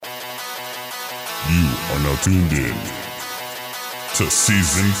You are now tuned in to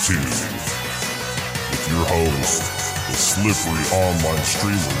Season 2 with your host, the slippery online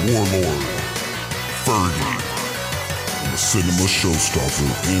streamer warlord, Fergie, and the cinema showstopper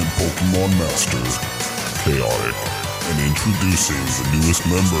and Pokemon master, Chaotic, and introducing the newest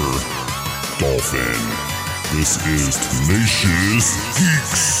member, Dolphin. This is Tenacious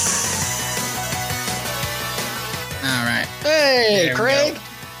Geeks. All right. Hey, Craig.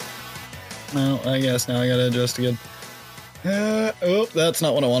 No, I guess now I gotta adjust again. That's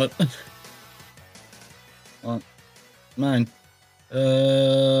not what I wanted. Well, mine.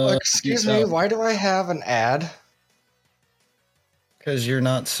 Excuse me. Why do I have an ad? Because you're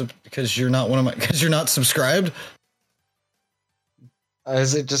not because you're not subscribed.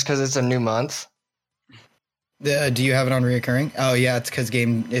 Is it just because it's a new month? Do you have it on reoccurring? Oh yeah, it's because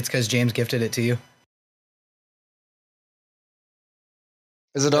James gifted it to you.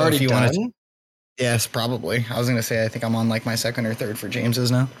 Is it already done? Yes, probably. I was gonna say I think I'm on like my second or third for James's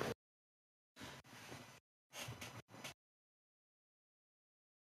now.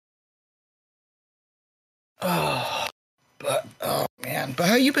 Oh man! But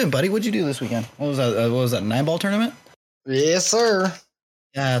how you been, buddy? What'd you do this weekend? What was that? What was that? 9-ball tournament? Yes, sir.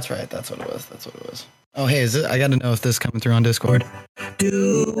 Yeah, that's right. That's what it was. Oh, hey, is it? I got to know if this is coming through on Discord.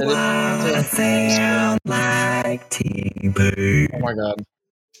 Do I sound like TV? Oh my god.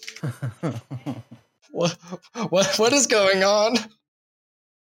 What is going on?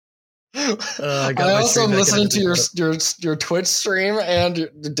 I also am listening to your Twitch stream and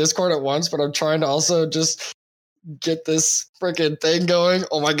the Discord at once, but I'm trying to also just get this freaking thing going.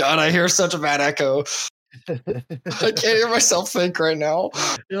 Oh my god, I hear such a bad echo. I can't hear myself think right now.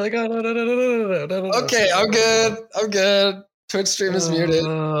 You're like, oh no. Okay, I'm good. Twitch stream is muted.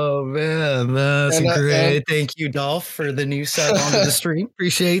 Oh man, that's great. Thank you, Dolph, for the new sub onto the stream.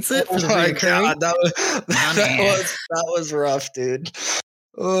 Appreciates it. Oh my god, that was rough, dude.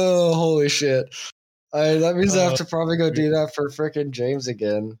 Oh, holy shit. That means I have to probably go do that for frickin' James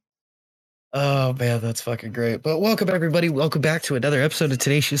again. Oh man, that's fucking great. But welcome everybody. Welcome back to another episode of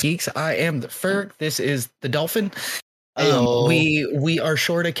Tenacious Geeks. I am the Ferg. This is the Dolphin. We are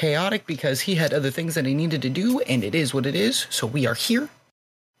short of Chaotic because he had other things that he needed to do, and it is what it is. So we are here,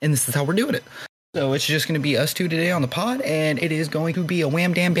 and this is how we're doing it. So it's just going to be us two today on the pod, and it is going to be a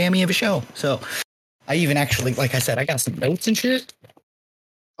wham damn bammy of a show. So I even actually, like I said, I got some notes and shit.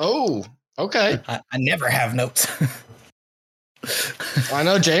 Oh, okay. I never have notes. I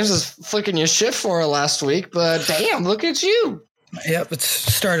know James was flicking your shit for it last week, but damn, look at you. Yep, we'll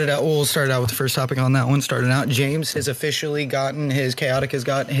start out with the first topic on that one. James has officially gotten his Chaotic has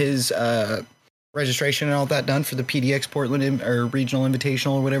got his registration and all that done for the PDX Portland or Regional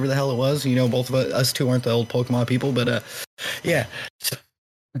Invitational or whatever the hell it was. You know, both of us two aren't the old Pokemon people, but yeah.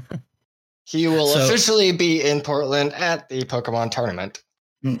 He will officially be in Portland at the Pokemon tournament.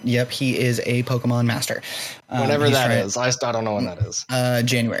 Yep, he is a Pokemon master. Whenever that is. I don't know when that is.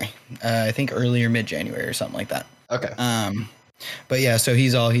 January. I think early or mid-January or something like that. Okay. But yeah, so he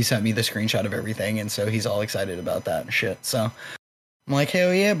sent me the screenshot of everything, and so he's all excited about that and shit. So I'm like,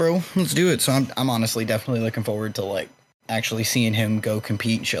 hell yeah, bro, let's do it. So I'm honestly definitely looking forward to like actually seeing him go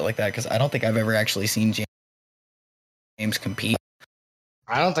compete and shit like that, because I don't think I've ever actually seen James compete.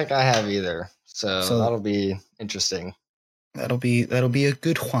 I don't think I have either. So that'll be interesting. That'll be a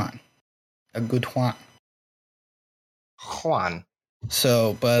good Juan. Juan.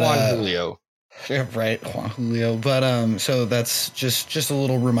 So, but Juan Julio. Yeah, right, Juan Julio. But so that's just a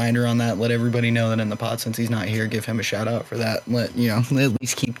little reminder on that. Let everybody know that in the pod, since he's not here, give him a shout out for that. Let at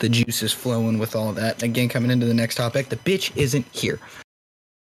least keep the juices flowing with all of that. Again, coming into the next topic, the bitch isn't here,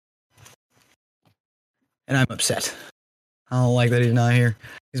 and I'm upset. I don't like that he's not here.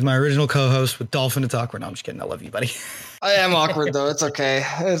 He's my original co-host with Dolphin to talk. No, I'm just kidding. I love you, buddy. I am awkward though. It's okay.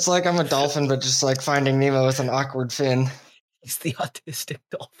 It's like I'm a dolphin, but just like Finding Nemo with an awkward fin. He's the autistic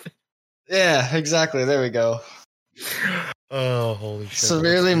dolphin. Yeah, exactly. There we go. Oh, holy shit.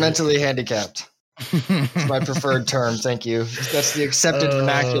 Severely mentally handicapped. It's my preferred term. Thank you. That's the accepted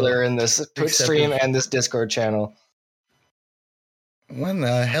vernacular in this Twitch stream and this Discord channel. When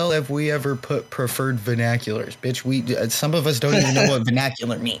the hell have we ever put preferred vernaculars? Bitch, some of us don't even know what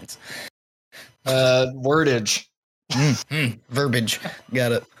vernacular means. Wordage. Verbiage.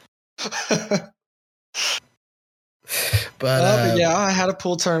 Got it. But yeah, I had a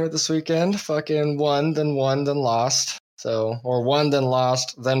pool tournament this weekend. Fucking won, then lost. Or won, then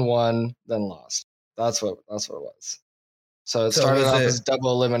lost, then won, then lost. That's what it was. So it started off as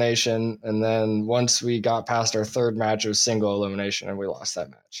double elimination, and then once we got past our third match, it was single elimination, and we lost that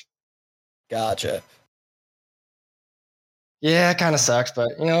match. Gotcha. Yeah, it kind of sucks,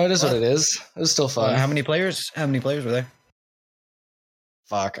 but it is what it is. It was still fun. How many players were there?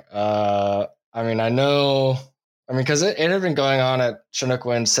 Fuck. Because it had been going on at Chinook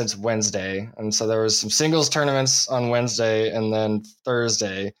Wind since Wednesday, and so there was some singles tournaments on Wednesday and then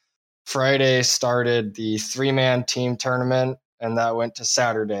Thursday. Friday started the 3-man team tournament, and that went to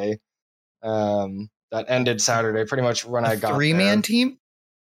Saturday. That ended Saturday, pretty much when I got 3-man team?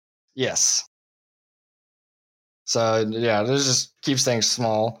 Yes. So, yeah, this just keeps things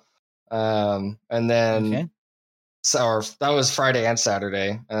small. And then, that was Friday and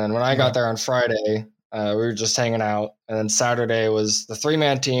Saturday. And then when I got there on Friday, we were just hanging out. And then Saturday was the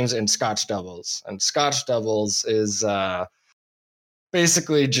 3-man teams and Scotch doubles. And Scotch doubles is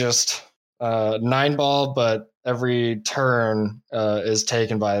basically just 9-ball, but every turn is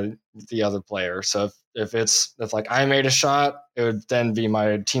taken by the other player. So if I made a shot, it would then be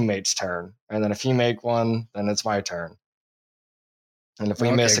my teammate's turn. And then if he make one, then it's my turn. And if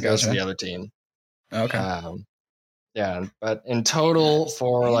we miss, it goes to the other team. Okay. Yeah, but in total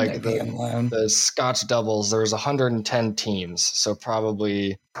for the Scotch doubles, there's 110 teams, so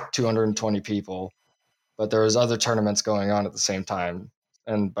probably 220 people. But there was other tournaments going on at the same time.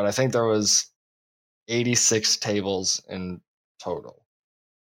 But I think there was 86 tables in total.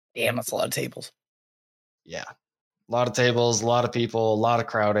 Damn, that's a lot of tables. Yeah. A lot of tables, a lot of people, a lot of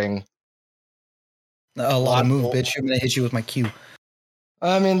crowding. A lot of move, bitch. I'm going to hit you with my cue.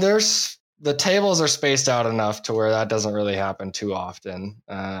 I mean, the tables are spaced out enough to where that doesn't really happen too often.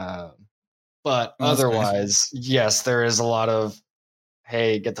 But otherwise, yes, there is a lot of,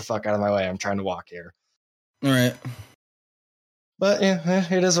 hey, get the fuck out of my way. I'm trying to walk here. All right. But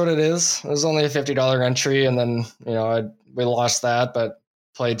yeah, it is what it is. It was only a $50 entry, and then we lost that, but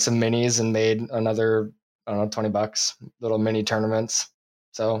played some minis and made another, I don't know, $20 little mini tournaments.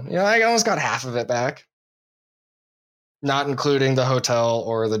 So I almost got half of it back, not including the hotel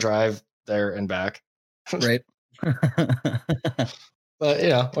or the drive there and back. Right.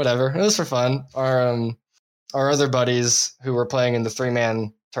 But whatever. It was for fun. Our other buddies who were playing in the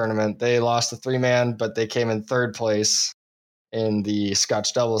 3-man tournament, they lost the 3-man, but they came in third place in the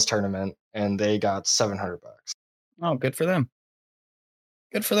Scotch doubles tournament, and they got $700. Oh, good for them.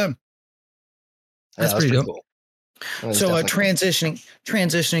 Good for them. That's pretty cool. So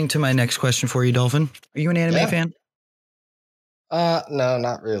transitioning to my next question for you, Dolphin. Are you an anime fan? No,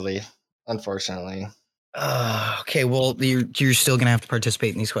 not really, unfortunately. Okay, well, you're still gonna have to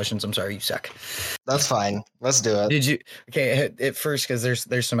participate in these questions. I'm sorry, you suck. That's fine. Let's do it. Did you? Okay, at first, because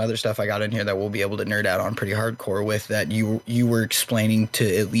there's some other stuff I got in here that we'll be able to nerd out on pretty hardcore with that you were explaining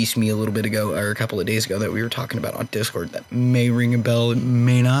to at least me a little bit ago or a couple of days ago that we were talking about on Discord that may ring a bell, it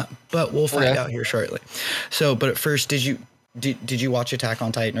may not, but we'll find out here shortly. So, but at first, did you watch Attack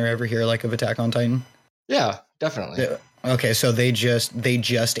on Titan or ever hear of Attack on Titan? Yeah, definitely. Okay, so they just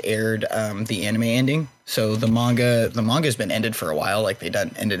aired the anime ending. So the manga's been ended for a while.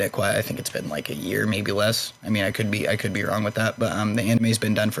 Ended it quite. I think it's been a year, maybe less. I mean, I could be wrong with that, but the anime's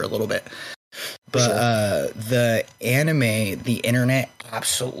been done for a little bit. But the anime, the internet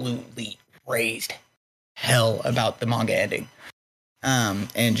absolutely raised hell about the manga ending.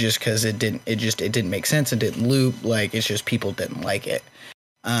 And just because it didn't make sense, it didn't loop. It's just people didn't like it.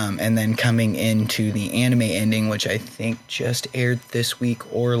 And then coming into the anime ending, which I think just aired this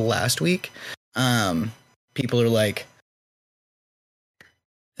week or last week, people are like,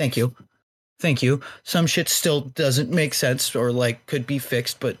 thank you. Some shit still doesn't make sense or could be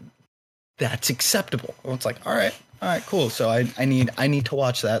fixed, but that's acceptable. It's all right, cool. So I need to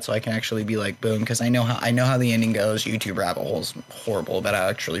watch that so I can actually be boom, because I know how the ending goes. YouTube rabbit hole's horrible about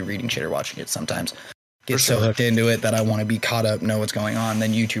actually reading shit or watching it sometimes. Get so hooked into it that I want to be caught up, know what's going on.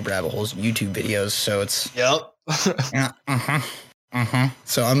 Then YouTube rabbit holes, YouTube videos. So it's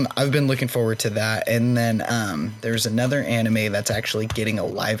So I've been looking forward to that. And then there's another anime that's actually getting a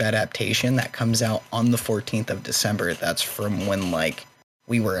live adaptation that comes out on the 14th of December. That's from when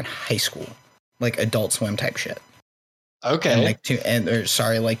we were in high school, Adult Swim type shit. Okay. And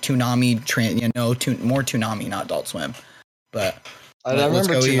Toonami, more Toonami, not Adult Swim, but. Let's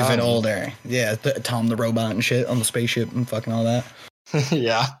go even older. Yeah, Tom the Robot and shit on the spaceship and fucking all that.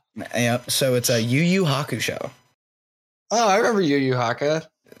 Yeah. So it's a Yu Yu Hakusho. Oh, I remember Yu Yu Hakusho.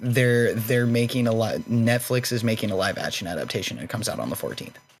 They're making Netflix is making a live action adaptation. It comes out on the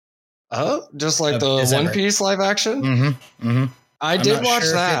 14th. Oh, just like the December. One Piece live action? Mm-hmm. Mm-hmm. I did watch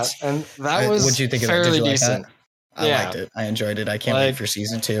that, and that was what'd you think fairly of it? decent. I liked it. I enjoyed it. I can't wait for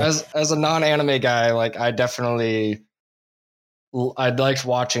season 2. As a non-anime guy, I liked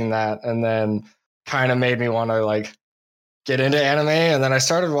watching that, and then kind of made me want to get into anime. And then I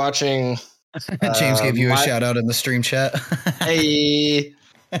started watching James gave you a shout out in the stream chat. Hey.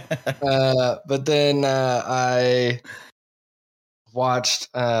 But then I watched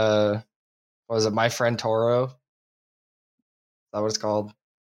what was it, My Friend Toro? Is that what it's called? I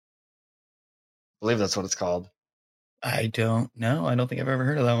believe that's what it's called. I don't know. I don't think I've ever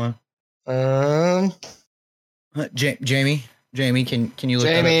heard of that one. Jamie, can you look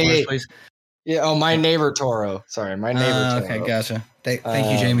that up for us, please? Yeah. Oh, My Neighbor Toro. Sorry, My Neighbor Toro. Okay, gotcha. Thank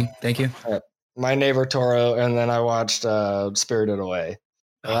you, Jamie. Thank you. My Neighbor Toro, and then I watched Spirited Away.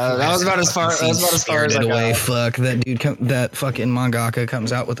 That was about as far. That was about as far as I got. Fuck that dude. That fucking mangaka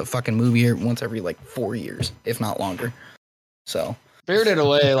comes out with a fucking movie once every like 4 years, if not longer. So Spirited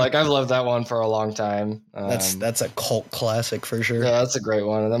Away, like I've loved that one for a long time. That's a cult classic for sure. Yeah, that's a great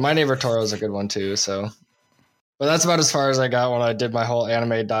one. And then My Neighbor Toro is a good one too. So, but that's about as far as I got when I did my whole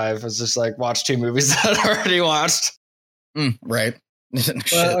anime dive. It was just like watch 2 movies that I already watched. Right.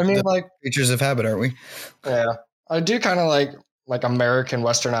 But, I mean, like creatures of habit, aren't we? Yeah, I do kind of like American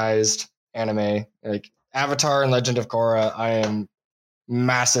westernized anime, like Avatar and Legend of Korra. I am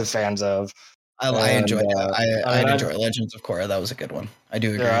massive fans of. I enjoy that. I enjoy Legends of Korra. That was a good one. I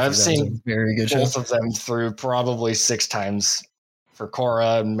do agree. Yeah, I've seen very good both of them through probably 6 times for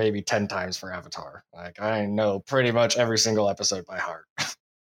Korra and maybe 10 times for Avatar. Like I know pretty much every single episode by heart.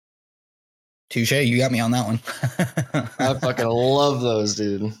 Touche, you got me on that one. I fucking love those,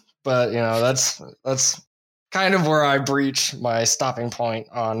 dude. But you know, that's kind of where I breach my stopping point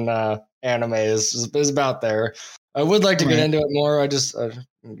on anime is about there. I would like to get into it more. I just I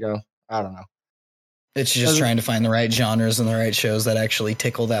don't know. It's just trying to find the right genres and the right shows that actually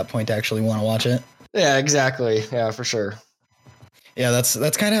tickle that point to actually want to watch it. Yeah, exactly. Yeah, for sure. Yeah, that's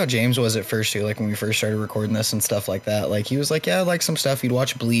kind of how James was at first too. Like when we first started recording this and stuff like that. Like he was like, yeah, I like some stuff. He'd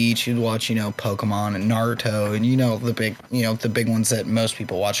watch Bleach, he'd watch, Pokemon and Naruto, and the big ones that most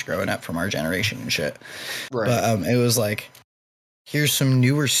people watched growing up from our generation and shit. Right. But it was like, here's some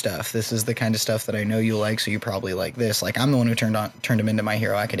newer stuff. This is the kind of stuff that I know you like, so you probably like this. Like I'm the one who turned him into My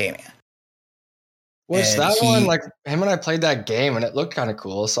Hero Academia. Which one, like him and I played that game and it looked kind of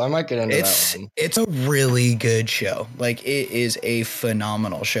cool, so I might get into that one. It's a really good show. Like it is a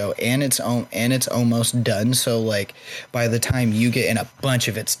phenomenal show, and it's almost done. So like by the time you get in, a bunch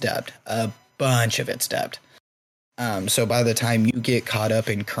of it's dubbed. So by the time you get caught up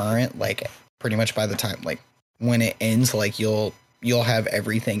in current, like pretty much by the time like when it ends, like you'll have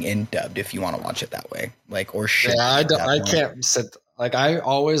everything in dubbed if you want to watch it that way. Like or shit. Yeah, I can't sit. Like I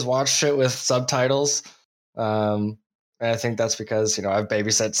always watch shit with subtitles, and I think that's because I've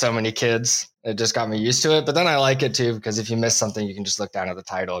babysat so many kids. It just got me used to it. But then I like it too because if you miss something, you can just look down at the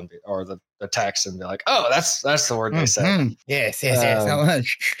title or the text and be like, "Oh, that's the word they said." Yes.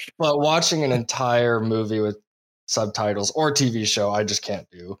 But watching an entire movie with subtitles or TV show, I just can't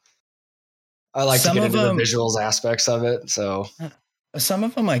do. I like to get into the visuals aspects of it. So. Some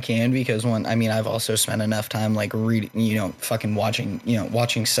of them I can because I've also spent enough time like reading, fucking watching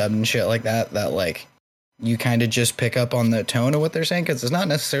sub and shit like that like you kind of just pick up on the tone of what they're saying because it's not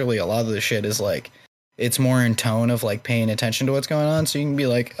necessarily a lot of the shit is like it's more in tone of like paying attention to what's going on. So you can be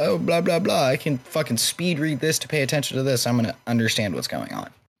like, oh, blah, blah, blah. I can fucking speed read this to pay attention to this. I'm going to understand what's going on.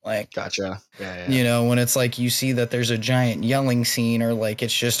 Like, gotcha. Yeah. When it's like you see that there's a giant yelling scene or like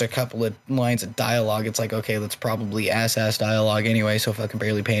it's just a couple of lines of dialogue, it's like, okay, that's probably ass dialogue anyway. So if I can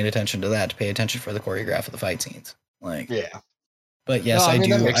barely paying attention to that, to pay attention for the choreograph of the fight scenes. Like, yeah. But yes, I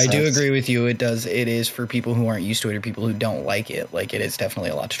do agree with you. It is for people who aren't used to it or people who don't like it. Like it is definitely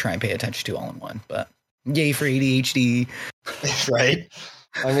a lot to try and pay attention to all in one. But yay for ADHD. Right.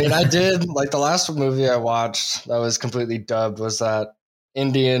 I did like the last movie I watched that was completely dubbed was that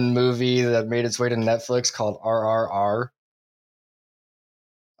Indian movie that made its way to Netflix called RRR.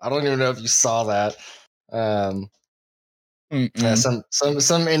 I don't even know if you saw that. Yeah, some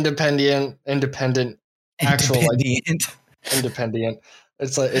independent actual independent.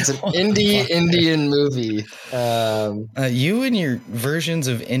 It's an indie Indian movie. You and your versions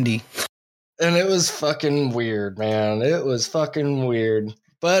of indie. And it was fucking weird, man. It was fucking weird,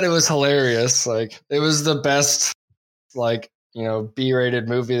 but it was hilarious. Like it was the best, like. B-rated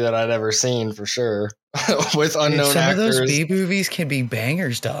movie that I'd ever seen for sure with unknown actors. Some of those B movies can be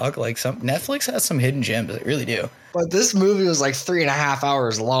bangers, dog. Like Netflix has some hidden gems. They really do. But this movie was like 3.5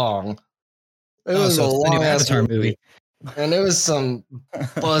 hours long. It was a long Avatar movie. And it was some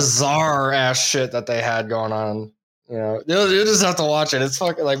bizarre ass shit that they had going on. You'll just have to watch it. It's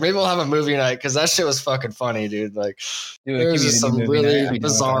fucking like maybe we'll have a movie night because that shit was fucking funny, dude. Like there was just some really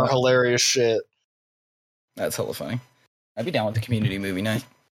bizarre, hilarious shit. That's hella funny. I'd be down with the community movie night.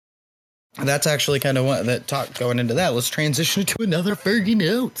 that's actually kind of what that talk going into that. Let's transition to another Fergie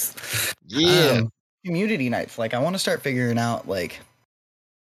Notes. Yeah. Community nights. Like I want to start figuring out like,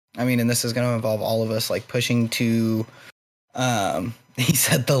 I mean, and this is going to involve all of us like pushing to, he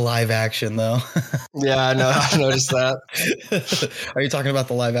said the live action though. Yeah, I know. I noticed that. Are you talking about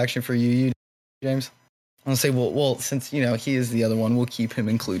the live action for you, James? I'll say, well, since you know he is the other one, we'll keep him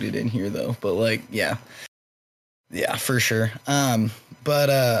included in here though. But like, yeah, for sure.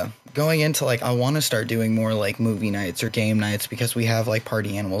 But going into like, I want to start doing more like movie nights or game nights because we have like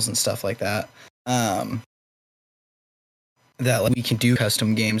party animals and stuff like that. That like, we can do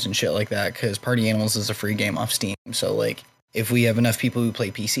custom games and shit like that because Party Animals is a free game off Steam. So like, if we have enough people who play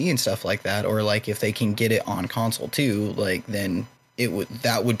PC and stuff like that, or like if they can get it on console too, like then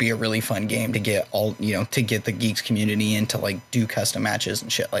that would be a really fun game to get all, you know, to get the Geeks community in to like do custom matches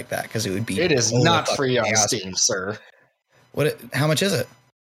and shit like that because it would be. It is not free on Steam, sir. How much is it?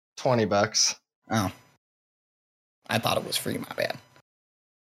 $20. Oh, I thought it was free. My bad.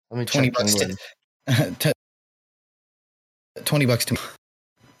 Let me check. $20 $20 to.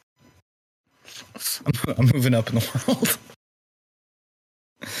 I'm moving up in the world.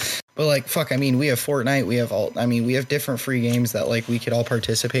 But like, fuck, I mean, we have Fortnite, we have different free games that like we could all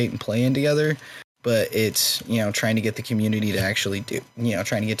participate and play in together, but it's, you know, trying to get the community to actually do, you know,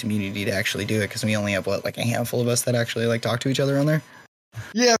 trying to get community to actually do it because we only have like a handful of us that actually like talk to each other on there.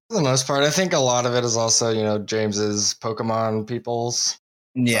 Yeah, for the most part. I think a lot of it is also, you know, James's Pokemon peoples.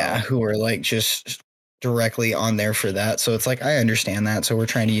 Yeah, who are like just directly on there for that. So it's like, I understand that. So we're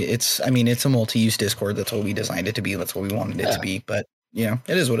trying to, it's a multi-use Discord. That's what we designed it to be. That's what we wanted it to be. But you know,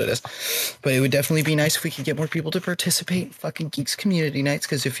 it is what it is. But it would definitely be nice if we could get more people to participate in fucking Geeks community nights.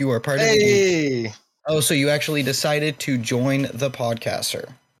 Because if you are part of the oh, so you actually decided to join the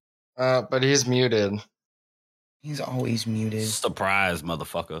podcaster. But he's muted. He's always muted. Surprise,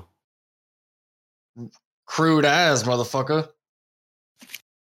 motherfucker. Crude ass, motherfucker.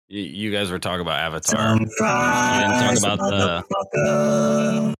 You guys were talking about Avatar. You didn't talk about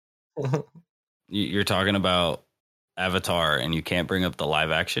You're talking about Avatar, and you can't bring up the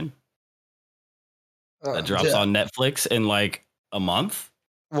live action that drops on Netflix in like a month.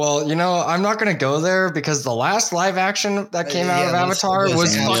 Well, you know, I'm not going to go there because the last live action that came out of Avatar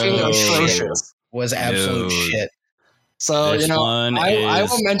was fucking atrocious. Was absolute shit. So, you know, I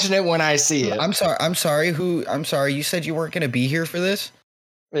will mention it when I see it. I'm sorry. You said you weren't going to be here for this?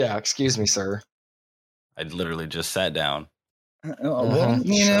 Yeah, excuse me, sir. I literally just sat down. Well,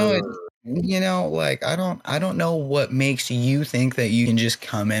 you know, like I don't know what makes you think that you can just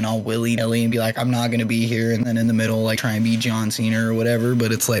come in all willy-nilly and be like, I'm not going to be here, and then in the middle like try and be John Cena or whatever.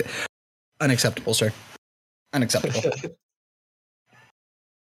 But it's like unacceptable, sir. Unacceptable.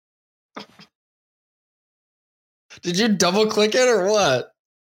 Did you double click it or what?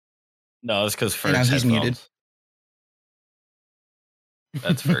 No, it's because Ferg's he's muted.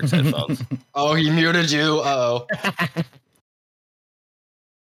 That's Ferg's headphones. Oh, he muted you. Uh-oh.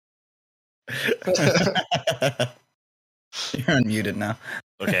 You're unmuted now.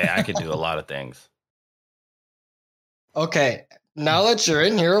 Okay, I could do a lot of things. Okay, now that you're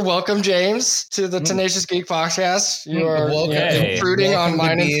in here, welcome, James, to the Tenacious Geek podcast. You are intruding on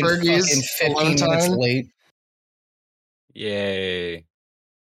mine and Fergie's 15 minutes late. Yay.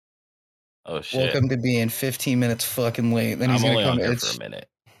 Oh, shit. Welcome to being 15 minutes fucking late. Then he's I'm going only to come on here for a minute.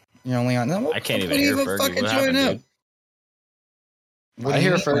 You're only on. No, I can't even hear Fergie. Fucking What join happened, up. I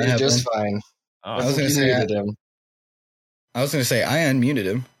hear Fergie just fine. Oh, I was going to say I unmuted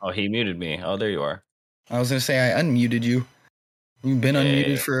him. Oh, he muted me. Oh, there you are. I was going to say I unmuted you. You've been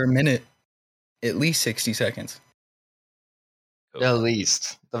unmuted for a minute. At least 60 seconds. Cool. At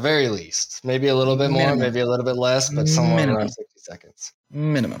least. The very least. Maybe a little bit more, maybe a little bit less, but somewhere around 60 seconds.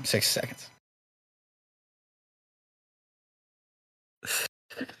 Minimum 60 seconds.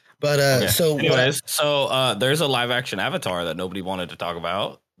 But okay. So anyways, there's a live action Avatar that nobody wanted to talk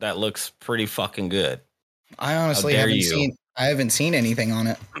about that looks pretty fucking good. I honestly haven't seen anything on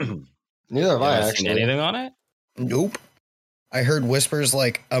it. Neither have I actually. Seen anything on it? Nope. I heard whispers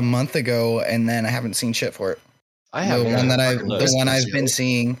like a month ago, and then I haven't seen shit for it. I have the one that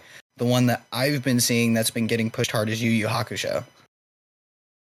I've been seeing that's been getting pushed hard is Yu Yu Hakusho.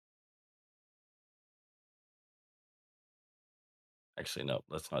 Actually, no,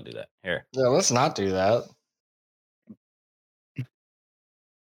 let's not do that. Here. Yeah, let's not do that.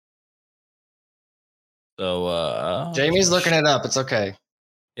 So, Jamie's looking it up. It's okay.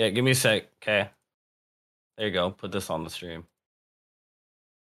 Yeah, give me a sec. Okay. There you go. Put this on the stream.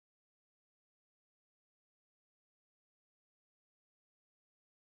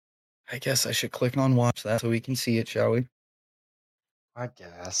 I guess I should click on watch that so we can see it, shall we? I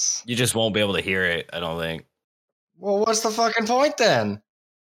guess. You just won't be able to hear it, I don't think. Well, what's the fucking point then?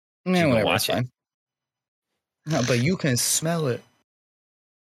 Man, whatever, watch it. No, but you can smell it.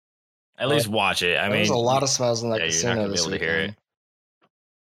 At least watch it. I mean, there's a lot of smells in that you're casino not gonna be this able to hear it.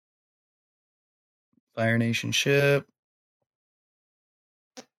 Fire Nation ship.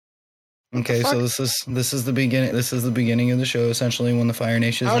 Okay, so this is the beginning. This is the beginning of the show. Essentially, when the Fire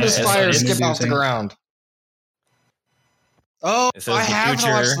Nation. How does fire skip off the ground? Oh, I have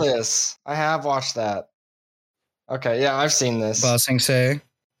watched this. I have watched that. Okay, yeah, I've seen this. Ba Sing Se.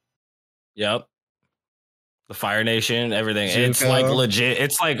 Yep. The Fire Nation, everything. Zuko. It's like legit.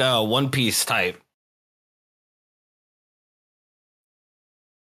 It's like a One Piece type.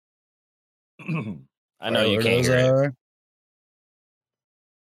 I know you can't hear it.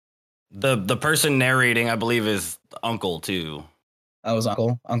 The person narrating, I believe, is Uncle too. That was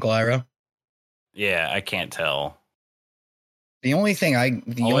Uncle Iroh. Yeah, I can't tell. The only thing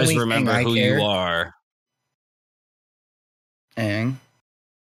always remember who you are. And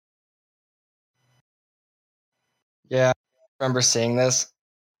yeah, I remember seeing this.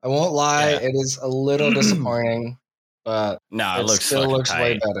 I won't lie, it is a little disappointing, but it still looks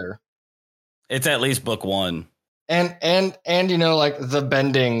way better. It's at least book 1. And you know, like the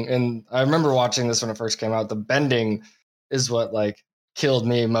bending, and I remember watching this when it first came out. The bending is what like killed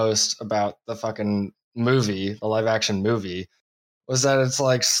me most about the fucking movie, the live action movie, was that it's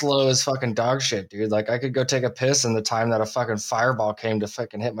like slow as fucking dog shit, dude. Like I could go take a piss in the time that a fucking fireball came to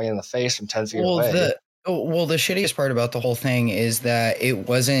fucking hit me in the face from 10 feet away. The shittiest part about the whole thing is that it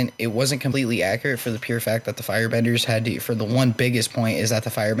wasn't completely accurate for the pure fact that the firebenders had to, for the one biggest point is that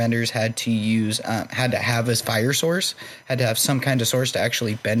the firebenders had to use, had to have a fire source, had to have some kind of source to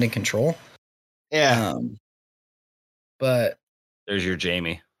actually bend and control. Yeah. But there's your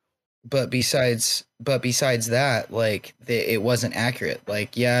Jamie. But besides that, like it wasn't accurate.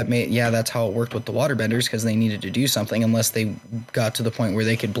 Like, that's how it worked with the waterbenders because they needed to do something unless they got to the point where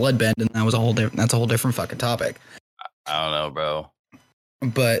they could bloodbend, and that was that's a whole different fucking topic. I don't know, bro.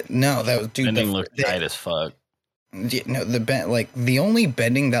 But no, that was bending looked tight as fuck. No, the only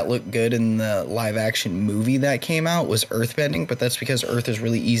bending that looked good in the live action movie that came out was earth bending, but that's because Earth is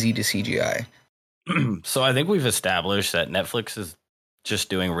really easy to CGI. So I think we've established that Netflix is just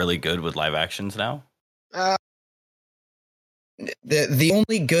doing really good with live actions now. The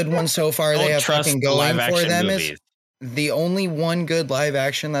only good one so far they have fucking going for them is the only one good live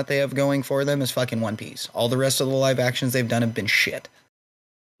action that they have going for them is fucking One Piece. All the rest of the live actions they've done have been shit.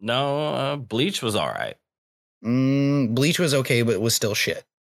 No, Bleach was all right. Bleach was okay, but it was still shit.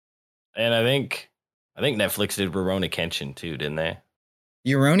 And I think Netflix did Rurouni Kenshin too, didn't they?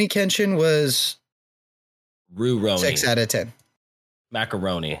 Rurouni Kenshin was Rurouni 6 out of 10.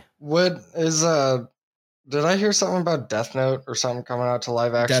 Macaroni. What is did I hear something about Death Note or something coming out to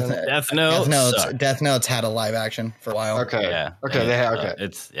live action? Death Note's had a live action for a while. Okay. Yeah. Okay.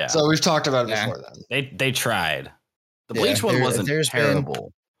 Okay. So we've talked about it before then. They tried. The Bleach one wasn't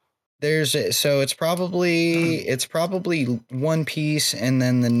terrible. It's probably One Piece, and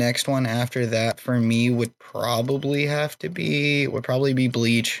then the next one after that for me would probably be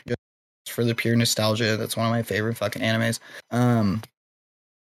Bleach, just for the pure nostalgia. That's one of my favorite fucking animes.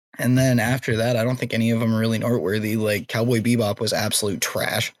 And then after that, I don't think any of them are really noteworthy. Like Cowboy Bebop was absolute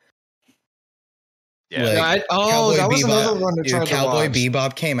trash. Yeah. That was another one to try to Cowboy watch.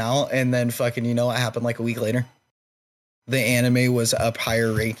 Bebop came out, and then fucking, you know what happened like a week later? The anime was up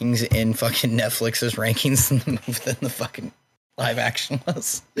higher rankings in fucking Netflix's rankings than the fucking live action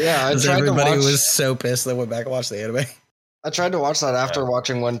was. Yeah, everybody was so pissed they went back and watched the anime. I tried to watch that after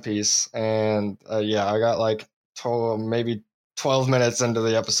watching One Piece, and I got like maybe 12 minutes into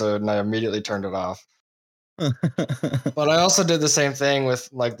the episode, and I immediately turned it off. But I also did the same thing with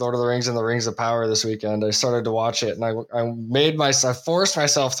like Lord of the Rings and the Rings of Power this weekend. I started to watch it, and I forced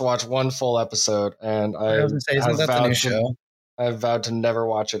myself to watch one full episode, and isn't that the new show? I have vowed to never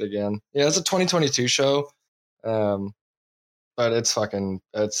watch it again. Yeah, it's a 2022 show, but it's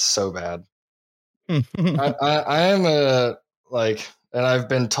so bad. I am and I've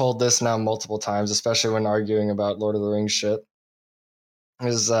been told this now multiple times, especially when arguing about Lord of the Rings shit.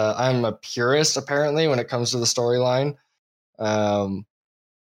 Is I'm a purist apparently when it comes to the storyline,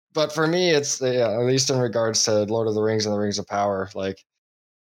 but for me it's at least in regards to Lord of the Rings and the Rings of Power, like,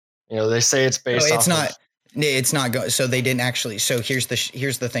 you know, they say it's based. No, it's not. So they didn't actually. So here's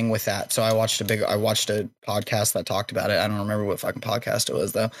the thing with that. So I watched a podcast that talked about it. I don't remember what fucking podcast it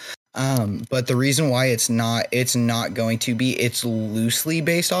was though. But the reason why it's not going to be, it's loosely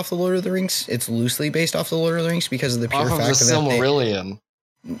based off the Lord of the Rings. It's loosely based off the Lord of the Rings because of the pure fact of the Silmarillion.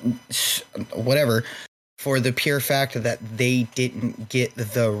 Whatever. for the pure fact that they didn't get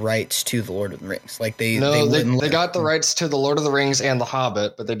the rights to the Lord of the Rings. Like they got the rights to the Lord of the Rings and the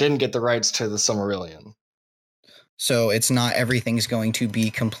Hobbit, but they didn't get the rights to the Silmarillion. So it's not everything's going to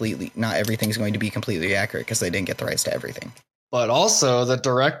be completely accurate because they didn't get the rights to everything. But also the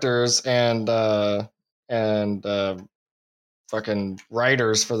directors and fucking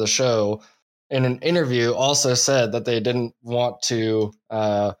writers for the show in an interview also said that they didn't want to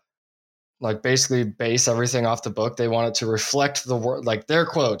like basically base everything off the book. They wanted to reflect the world, like their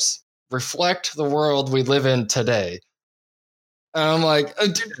quotes, reflect the world we live in today. And I'm like,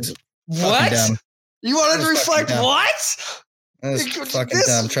 dude, what? You wanted to reflect what? That's fucking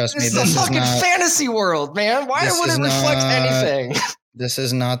dumb. Trust me. This is a fucking fantasy world, man. Why would it reflect anything? This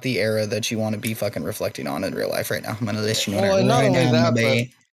is not the era that you want to be fucking reflecting on in real life right now. I'm gonna let you know right now,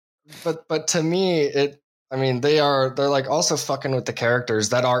 baby. But to me, they're like also fucking with the characters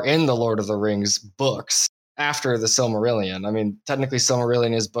that are in the Lord of the Rings books after the Silmarillion. I mean, technically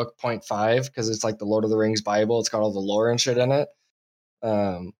Silmarillion is book 0.5 because it's like the Lord of the Rings Bible. It's got all the lore and shit in it.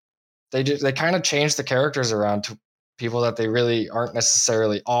 They kind of changed the characters around to people that they really aren't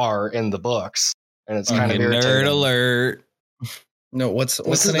necessarily are in the books, and it's kind of irritating. Nerd alert. No, what's the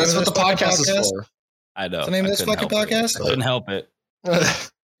name that's of what this the podcast is for. I know. What's the name of this fucking podcast? I couldn't help it.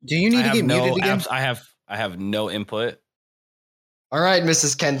 Do you need to get muted again? I have no input. All right,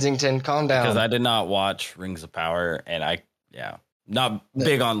 Mrs. Kensington, calm down. Because I did not watch Rings of Power, and not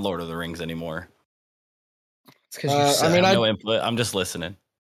big on Lord of the Rings anymore. It's because I have no input. I'm just listening.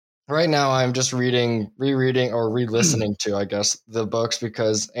 Right now, I'm just rereading, or re-listening to, I guess, the books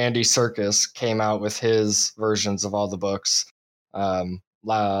because Andy Serkis came out with his versions of all the books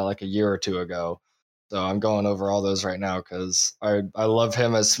like a year or two ago. So I'm going over all those right now because I love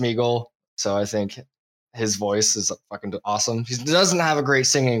him as Smeagol. So I think his voice is fucking awesome. He doesn't have a great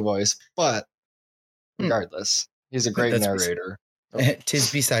singing voice, but regardless, he's a great narrator.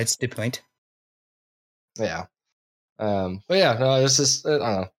 Tis besides the point. Yeah. But yeah, no, it's just, I don't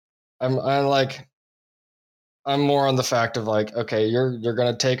know. I'm more on the fact of like, okay, you're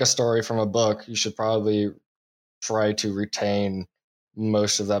going to take a story from a book. You should probably try to retain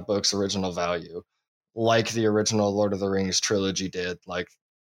most of that book's original value, like the original Lord of the Rings trilogy did. Like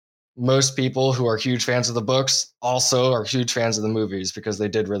most people who are huge fans of the books also are huge fans of the movies because they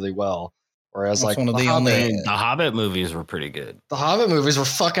did really well. Whereas like the Hobbit movies were pretty good. The Hobbit movies were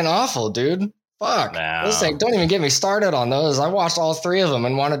fucking awful, dude. Fuck. No. Don't even get me started on those. I watched all three of them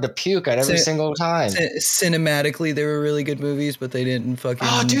and wanted to puke at every single time. Cinematically, they were really good movies, but they didn't fucking...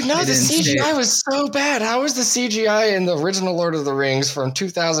 Oh, dude, no, the CGI was so bad. How was the CGI in the original Lord of the Rings from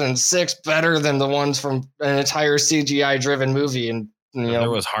 2006 better than the ones from an entire CGI-driven movie in there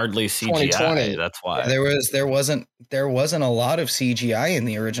was hardly CGI. That's why there wasn't a lot of CGI in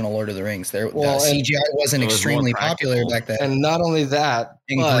the original Lord of the Rings. CGI wasn't extremely popular back then. And not only that,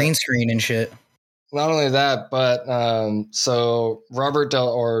 green screen and shit. Not only that, but so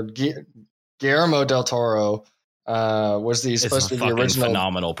Guillermo del Toro was supposed to be the original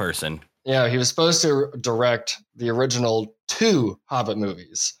phenomenal person. Yeah, he was supposed to direct the original 2 Hobbit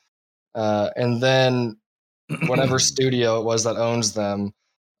movies, and then whatever studio it was that owns them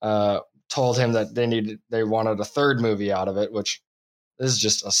told him that they wanted a 3rd movie out of it, which is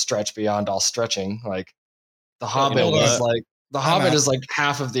just a stretch beyond all stretching. Like the Hobbit was like. The Hobbit is like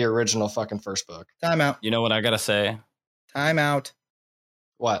half of the original fucking first book. Time out. You know what I gotta say? Time out.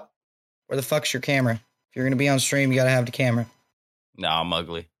 What? Where the fuck's your camera? If you're gonna be on stream, you gotta have the camera. No, I'm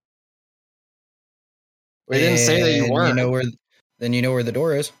ugly. We didn't say that you weren't. You know where the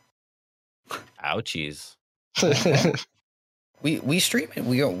door is. Ouchies. we stream it.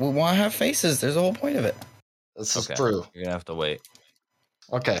 We want to have faces. There's the whole point of it. This is true. You're gonna have to wait.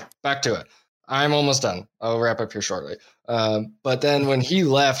 Okay, back to it. I'm almost done. I'll wrap up here shortly. But then when he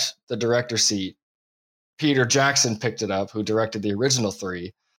left the director seat, Peter Jackson picked it up, who directed the original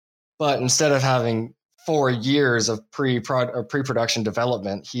 3. But instead of having 4 years of pre-production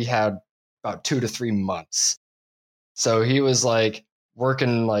development, he had about 2 to 3 months. So he was like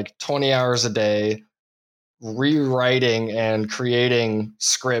working like 20 hours a day, rewriting and creating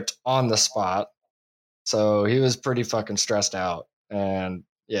script on the spot. So he was pretty fucking stressed out. And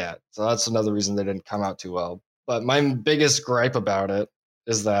yeah, so that's another reason they didn't come out too well. But my biggest gripe about it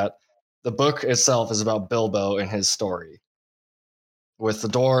is that the book itself is about Bilbo and his story. With the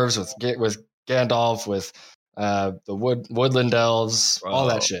dwarves, with Gandalf, with the woodland elves, all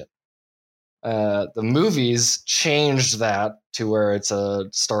that shit. The movies changed that to where it's a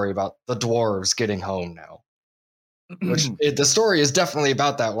story about the dwarves getting home now. Which the story is definitely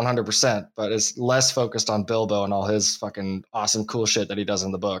about that 100%, but it's less focused on Bilbo and all his fucking awesome cool shit that he does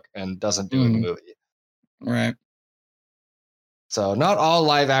in the book and doesn't do in the movie. Right. So not all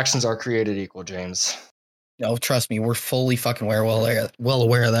live actions are created equal, James. No, trust me, we're fully fucking well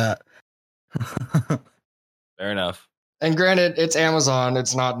aware of that. Fair enough. And granted, it's Amazon,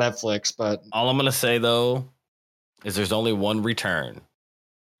 it's not Netflix, but all I'm gonna say though is there's only one return.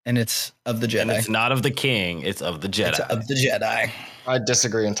 And it's of the Jedi. And it's not of the king, it's of the Jedi. It's of the Jedi. I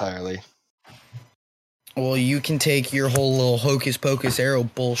disagree entirely. Well, you can take your whole little hocus pocus arrow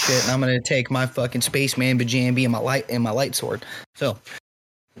bullshit, and I'm gonna take my fucking spaceman Bajambi and my light sword. So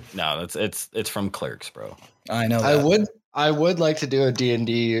no, it's from Clerks, bro. I know. That. I would like to do a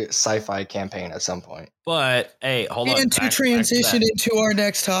D&D sci-fi campaign at some point. But hey, hold on. And to transition into our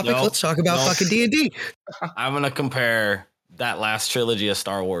next topic, let's talk about fucking D&D. I'm gonna compare that last trilogy of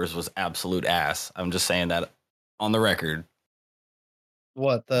Star Wars was absolute ass. I'm just saying that on the record.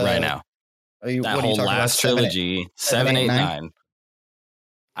 What the right now? That whole last trilogy, 7, 8, 9.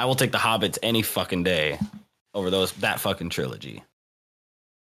 I will take the Hobbits any fucking day over that fucking trilogy.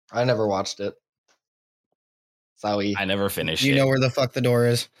 I never watched it. Sorry. I never finished it. You know where the fuck the door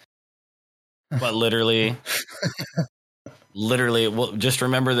is. But literally, well, just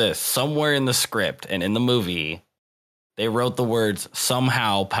remember this. Somewhere in the script and in the movie, they wrote the words,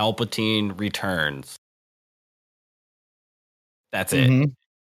 somehow Palpatine returns. That's it. Mm-hmm.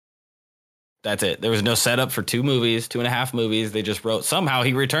 That's it. There was no setup for 2.5 movies. They just wrote, somehow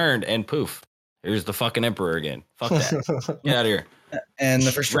he returned, and poof, here's the fucking Emperor again. Fuck that. Get out of here. And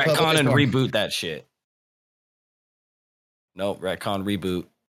the first retcon and reboot that shit. Nope, retcon, reboot.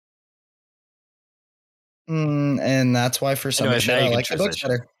 And that's why for some shit I like the books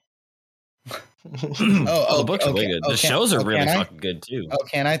better. The books are really good. The shows are really fucking good too. Oh,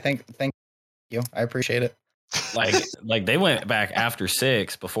 can I? Thank you. I appreciate it. Like they went back after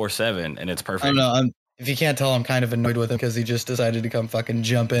 6, before 7, and it's perfect. I don't know. If you can't tell, I'm kind of annoyed with him because he just decided to come fucking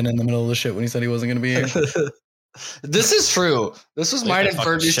jump in the middle of the shit when he said he wasn't going to be here. This is true. This was mine and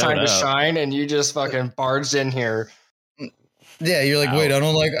Fergie's time to shine, and you just fucking barged in here. Yeah, you're like, wait, I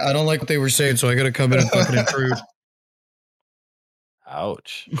don't like what they were saying, so I got to come in and fucking intrude.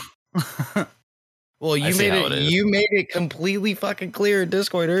 Ouch. Well, you made it completely fucking clear in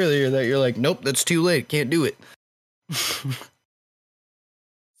Discord earlier that you're like, nope, that's too late, can't do it.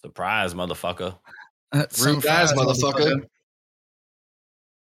 Surprise, motherfucker. Surprise, motherfucker.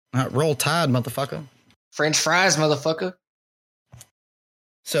 Roll Tide, motherfucker. French fries, motherfucker.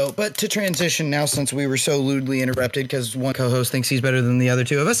 So, but to transition now, since we were so lewdly interrupted because one co-host thinks he's better than the other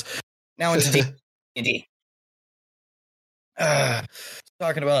two of us, now into D&D. So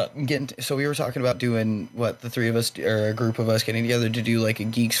we were talking about doing what, the three of us or a group of us getting together to do like a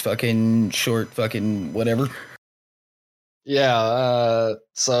geeks fucking short fucking whatever. Yeah.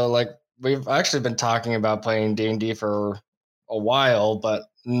 So like we've actually been talking about playing D&D for a while, but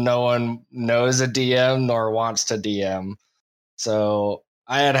no one knows a DM nor wants to DM. So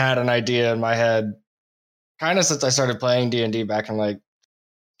I had an idea in my head kind of since I started playing D&D back in like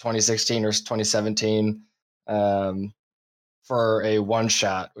 2016 or 2017. For a one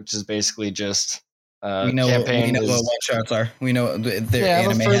shot, which is basically just we know what one shots are. We know for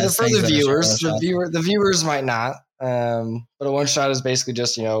the viewers. The viewers might not. But a one shot is basically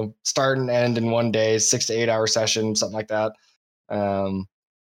just start and end in one day, 6 to 8 hour session, something like that. And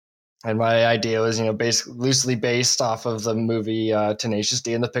my idea was basically loosely based off of the movie Tenacious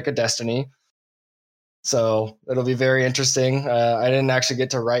D and the Pick of Destiny. So it'll be very interesting. I didn't actually get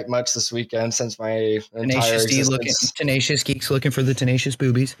to write much this weekend since my entire existence. Tenacious Geeks looking for the tenacious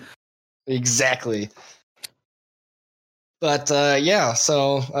boobies. Exactly. But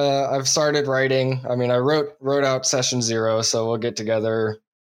so I've started writing. I mean, I wrote out session 0, so we'll get together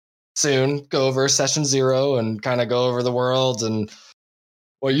soon, go over session 0 and kind of go over the world and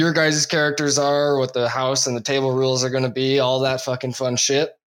what your guys' characters are, what the house and the table rules are going to be, all that fucking fun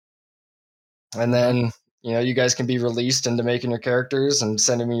shit. And then, you guys can be released into making your characters and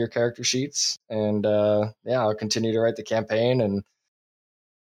sending me your character sheets. And I'll continue to write the campaign and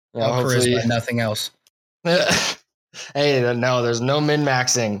hopefully charisma, nothing else. Hey, no, there's no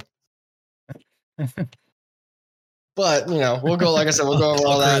min-maxing. But, we'll go, like I said, we'll go over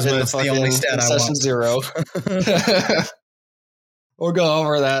all that in the fucking session 0. We'll go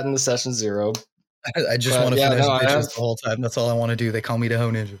over that in the session 0. I just want to finish bitches the whole time. That's all I want to do. They call me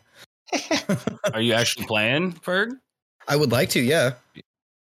Tahoe Ninja. Are you actually playing, Ferg? I would like to, yeah.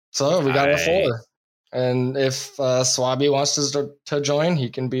 So we got our 4. And if Swabby wants to join, he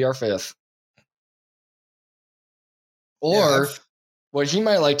can be our 5th. Or what he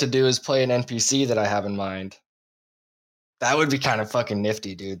might like to do is play an NPC that I have in mind. That would be kind of fucking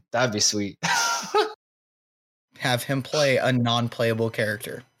nifty, dude. That'd be sweet. Have him play a non-playable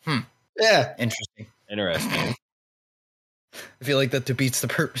character. Yeah. Interesting. Interesting. I feel like that defeats the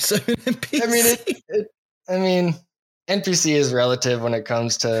purpose of an NPC. I mean, NPC is relative when it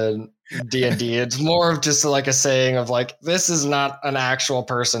comes to D&D. It's more of just like a saying of like, this is not an actual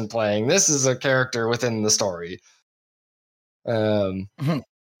person playing. This is a character within the story.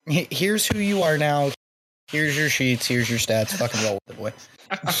 Here's who you are now. Here's your sheets. Here's your stats. Fucking roll with it, boy.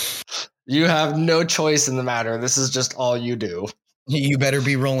 You have no choice in the matter. This is just all you do. You better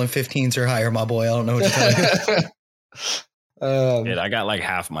be rolling 15s or higher, my boy. I don't know what to tell you. Dude, I got like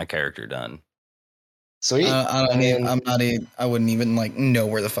half my character done. Sweet. I wouldn't even like know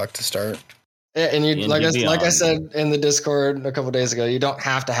where the fuck to start. Yeah, and you like I said in the Discord a couple days ago, you don't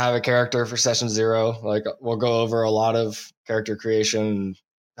have to have a character for session 0. Like we'll go over a lot of character creation and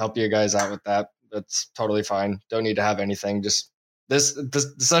help you guys out with that. That's totally fine. Don't need to have anything. Just this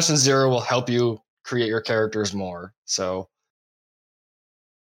session 0 will help you create your characters more. So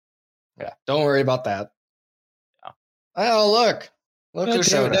yeah, don't worry about that. Yeah. Oh, look who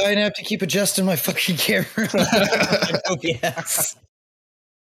showed up. I have to keep adjusting my fucking camera. Yes.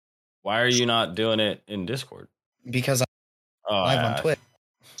 Why are you not doing it in Discord? Because I'm live on Twitch.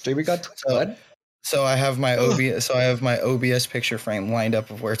 We got Twitch. So I have my OBS picture frame lined up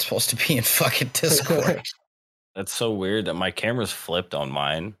of where it's supposed to be in fucking Discord. That's so weird that my camera's flipped on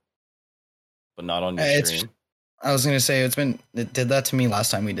mine, but not on your stream. I was gonna say it did that to me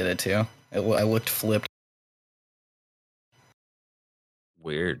last time we did it too. I looked flipped.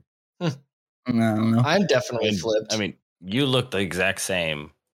 Weird. I don't know. I'm definitely flipped. I mean, you look the exact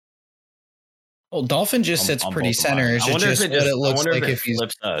same. Well, Dolphin just sits pretty center. It's just what it looks like if he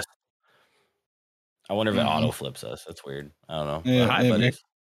flips us. I wonder if it auto flips us. That's weird. I don't know. Yeah, hi, buddies.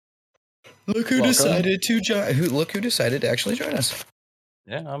 Look who decided to join. Look who decided to actually join us.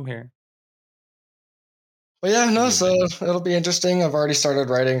 Yeah, I'm here. But yeah, no, so it'll be interesting. I've already started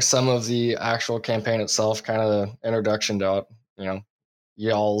writing some of the actual campaign itself, kind of the introduction to,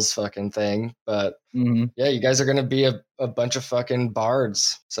 y'all's fucking thing. But yeah, you guys are going to be a bunch of fucking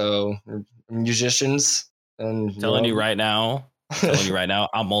bards. So musicians. And telling you right now,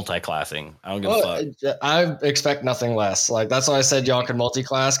 I'm multi-classing. I don't give a fuck. I expect nothing less. Like, that's why I said y'all can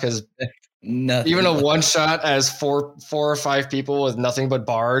multi-class, because even a one shot as four or five people with nothing but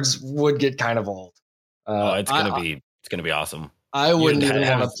bards would get kind of old. It's gonna be awesome. I wouldn't even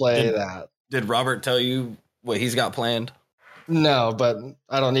want to play that. Did Robert tell you what he's got planned? No, but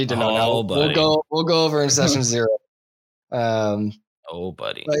I don't need to know now. Buddy. We'll go over in session 0.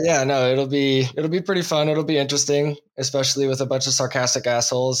 Buddy. But yeah, no, it'll be pretty fun. It'll be interesting, especially with a bunch of sarcastic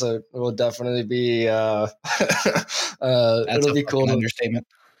assholes. It will definitely be. It'll be cool. Understatement.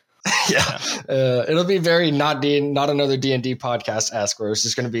 Yeah, it'll be very not another D&D podcast-esque, where it's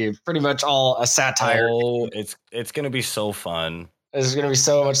just going to be pretty much all a satire. Oh, it's going to be so fun. There's going to be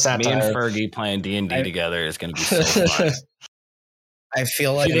so much satire. Me and Fergie playing D&D together is going to be so fun. I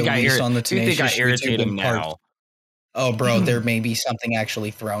feel like at least on the Tenacious, you think I irritate him now? Oh, bro, there may be something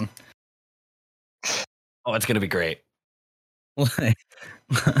actually thrown. Oh, it's going to be great. It's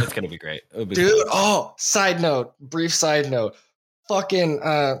going to be great. Dude, brief side note. Fucking,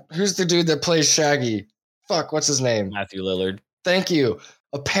 who's the dude that plays Shaggy? Fuck, what's his name? Matthew Lillard. Thank you.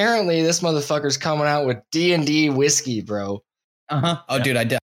 Apparently, this motherfucker's coming out with D&D whiskey, bro. Oh, yeah.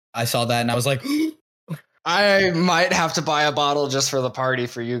 Dude, I saw that and I was like, I might have to buy a bottle just for the party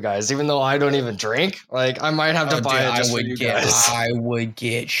for you guys, even though I don't even drink. Like, I might have to buy it just for you guys. I would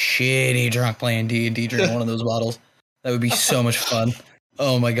get shitty drunk playing D&D during one of those bottles. That would be so much fun.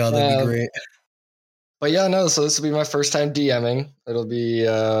 Oh my god, that'd be great. But yeah, no, so this will be my first time DMing. It'll be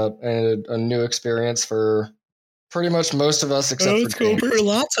a new experience for pretty much most of us, except for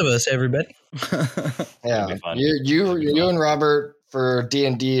lots of us, everybody. Yeah, you and Robert for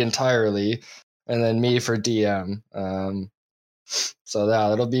D&D entirely, and then me for DM. So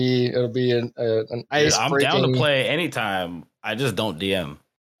yeah, it'll be an ice. I'm down to play anytime. I just don't DM.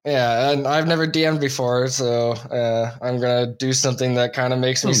 Yeah, and I've never DM'd before, so I'm gonna do something that kind of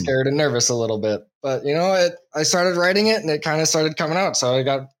makes me scared and nervous a little bit. But I started writing it, and it kind of started coming out, so I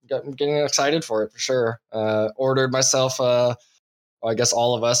got getting excited for it for sure. Ordered myself, I guess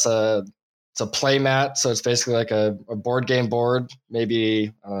all of us, it's a play mat, so it's basically like a board game board,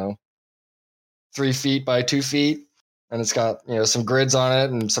 maybe 3 feet by 2 feet, and it's got some grids on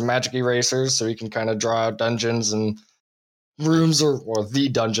it and some magic erasers, so you can kind of draw out dungeons and rooms or the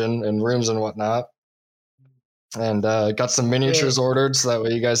dungeon and rooms and whatnot. And got some miniatures ordered, so that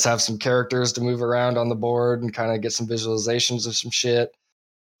way you guys have some characters to move around on the board and kind of get some visualizations of some shit.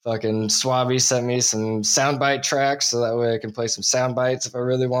 Fucking Swabby sent me some soundbite tracks, so that way I can play some sound bites if I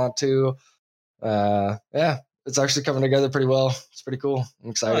really want to. Yeah, it's actually coming together pretty well. It's pretty cool. I'm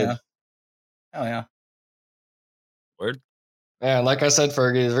excited. Oh yeah. Word. Man, like I said,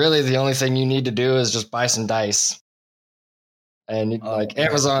 Fergie, really the only thing you need to do is just buy some dice. And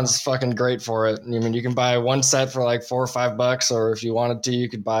Amazon's fucking great for it. I mean, you can buy one set for like $4 or $5, or if you wanted to, you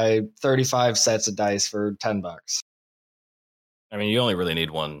could buy 35 sets of dice for $10. I mean, you only really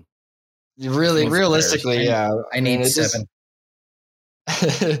need one. You really, realistically, yeah. I need 7.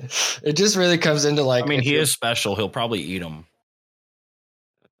 It just really comes into like. I mean, he is special. He'll probably eat them.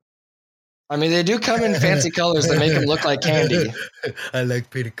 I mean, they do come in fancy colors that make them look like candy. I like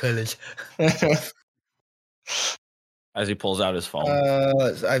pretty colors. As he pulls out his phone.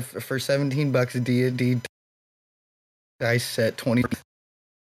 For $17 a D&D dice set 20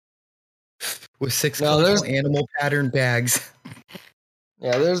 with 6 colorful animal pattern bags.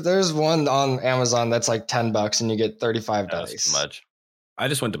 Yeah, there's one on Amazon that's like $10 and you get 35 dice. That's too much. I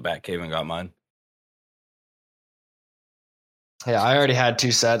just went to Batcave and got mine. Yeah, I already had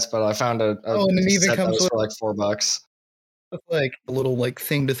 2 sets, but I found a and it even set comes that was with for like $4. With like a little like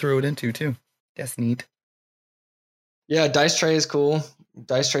thing to throw it into too. That's neat. Yeah, dice tray is cool.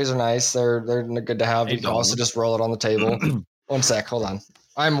 Dice trays are nice. They're good to have. You can also just roll it on the table. One sec, hold on.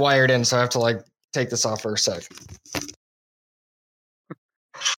 I'm wired in, so I have to like take this off for a sec.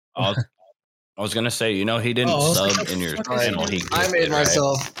 I was gonna say, he didn't sub in your channel. I made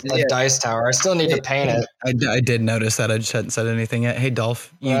myself a dice tower. I still need to paint it. I did notice that. I just hadn't said anything yet. Hey,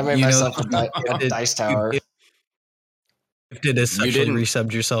 Dolph, I made myself a dice tower. You did this. You didn't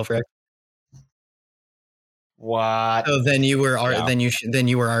resubbed yourself, right? What? So then you were then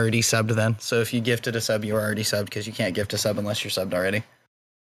you were already subbed then. So if you gifted a sub, you were already subbed because you can't gift a sub unless you're subbed already.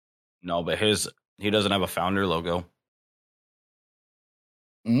 No, but he doesn't have a founder logo.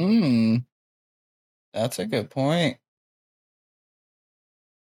 That's a good point.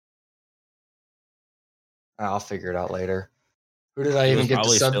 I'll figure it out later. Who did I even get the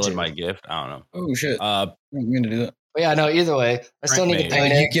sub still to? in my gift. I don't know. Oh shit! I'm gonna do that. But yeah, no. Either way, I still need to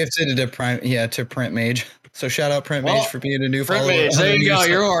paint it. You gifted it to Print Mage. So shout out Print Mage for being a new Print follower. Mage, there you go.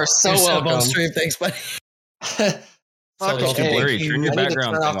 You are so welcome. On stream. Thanks, buddy. Fuck, it's too blurry. Turn your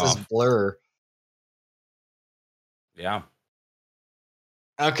background thing off. This blur. Yeah.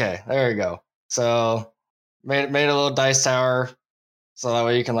 Okay, there you go. So made a little dice tower, so that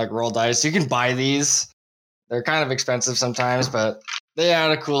way you can like roll dice. You can buy these. They're kind of expensive sometimes, but they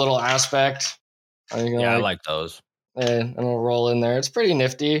add a cool little aspect. I like those. And we'll roll in there. It's pretty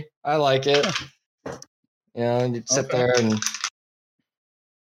nifty. I like it. You sit there and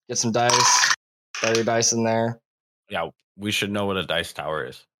get some dice. Throw your dice in there. Yeah, we should know what a dice tower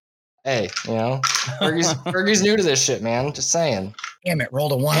is. Hey, Fergie's new to this shit, man. Just saying. Damn it,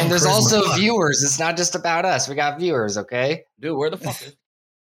 rolled a 1. And there's also viewers. It's not just about us. We got viewers, okay? Dude, where the fuck is...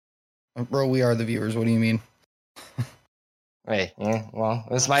 Bro, we are the viewers. What do you mean? Hey, well,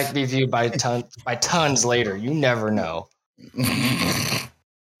 this might be viewed by tons later. You never know.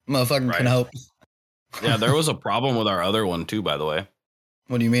 Motherfucker can help. Yeah, there was a problem with our other one too, by the way.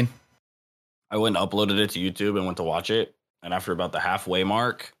 What do you mean? I went and uploaded it to YouTube and went to watch it. And after about the halfway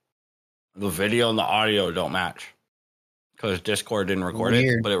mark, the video and the audio don't match. Because Discord didn't record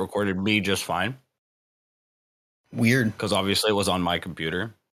it, but it recorded me just fine. Weird. Because obviously it was on my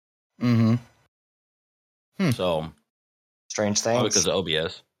computer. So... Strange things. Probably because of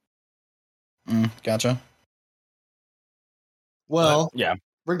OBS. Gotcha. Well, yeah.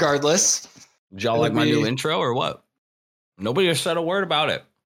 Regardless. Did y'all like my new intro or what? Nobody has said a word about it.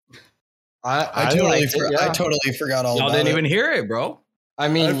 I totally forgot all about it. Y'all didn't even hear it, bro. I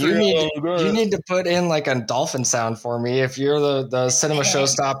mean, you need to put in like a dolphin sound for me if you're the cinema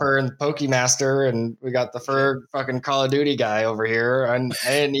showstopper and Pokemaster, and we got the Ferg fucking Call of Duty guy over here, and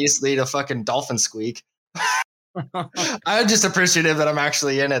needs to lead a fucking dolphin squeak. I'm just appreciative that I'm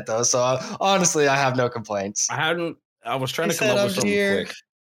actually in it, though. So honestly, I have no complaints. I was trying to come up with something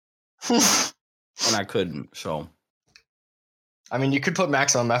quick, and I couldn't. So, I mean, you could put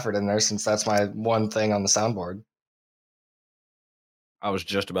maximum effort in there since that's my one thing on the soundboard. I was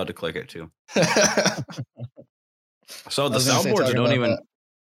just about to click it too. So the soundboards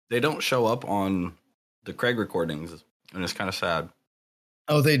they don't show up on the Craig recordings, and it's kind of sad.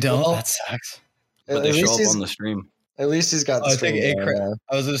 Oh, they don't? That sucks. But they show up on the stream. At least he's got the stream.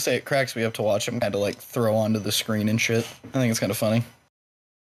 I was going to say it cracks me up to watch him kind of like throw onto the screen and shit. I think it's kind of funny.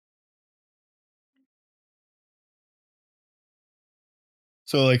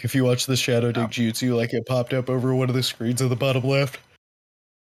 So like if you watch the Shadow Dig Jutsu, like it popped up over one of the screens at the bottom left.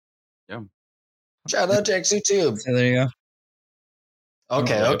 Yeah. Shadow Dig Jutsu. So there you go.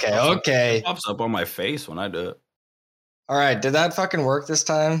 Okay. It pops up on my face when I do it. All right. Did that fucking work this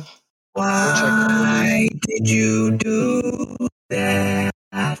time? Why did you do that?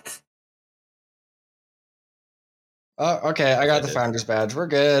 Oh, okay. I got the founder's badge. We're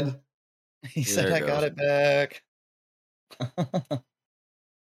good. He said, I got it back. I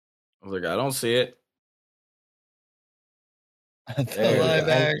was like, I don't see it. The live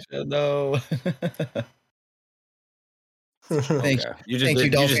action, no. Thank you,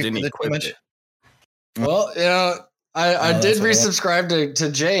 Dolphin, for the Twitch. Well, I did resubscribe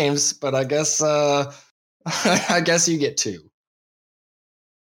to James, but I guess I guess you get 2.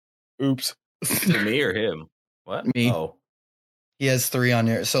 Oops. To me or him? What? Me. Oh. He has 3 on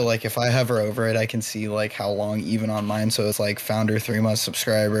your. So like, if I hover over it, I can see like how long even on mine. So it's like founder 3-month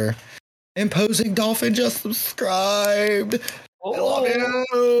subscriber. Imposing Dolphin just subscribed. I love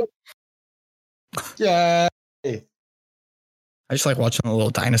you. Yeah. I just like watching a little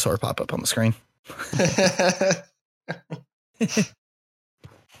dinosaur pop up on the screen.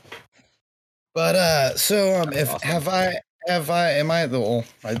 But so if awesome.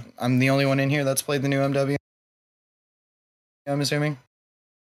 I'm the only one in here that's played the new MW. I'm assuming.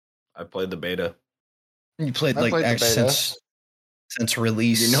 I played the beta. You played since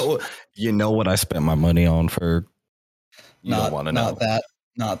release. You know what I spent my money on for. You don't want to know.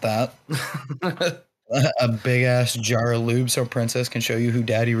 Not that. A big ass jar of lube so Princess can show you who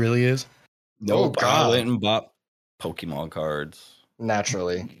Daddy really is. Nope, I went and bought Pokemon cards.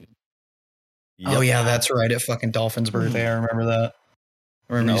 Naturally. Yep. Oh yeah, that's right. At fucking Dolphin's birthday, I remember that.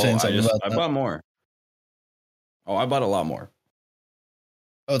 I remember you saying something about that. I bought more. Oh, I bought a lot more.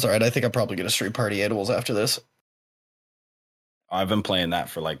 Oh, it's all right. I think I'll probably get a Street Party Animals after this. I've been playing that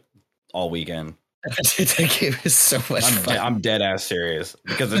for like all weekend. Dude, that game is so much fun. I'm dead ass serious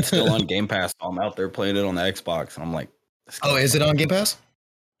because it's still on Game Pass. I'm out there playing it on the Xbox, and I'm like, oh, is it on Game Pass?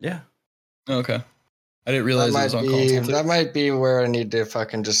 Yeah. Okay. I didn't realize it was on console. That might be where I need to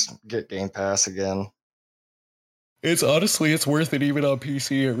fucking just get Game Pass again. It's worth it even on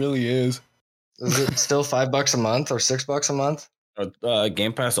PC. It really is. Is it still $5 a month or $6 a month?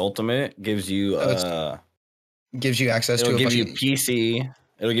 Game Pass Ultimate gives you access to PC.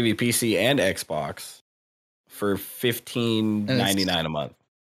 It'll give you PC and Xbox for $15.99 a month.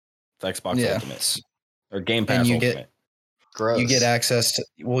 It's Xbox Ultimate or Game Pass Ultimate. Gross. You get access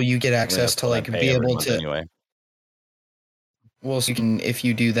to like be able to. Anyway. Well, so you can, if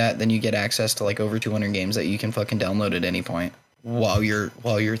you do that, then you get access to like over 200 games that you can fucking download at any point while your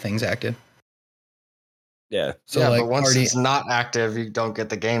thing's active. Yeah. So yeah, like, but once it's not active, you don't get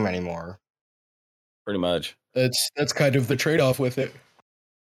the game anymore. Pretty much. That's kind of the trade-off with it.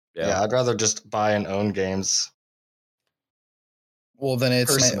 Yeah, I'd rather just buy and own games. Well, then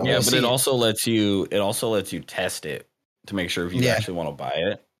it's but it also lets you test it to make sure if you actually want to buy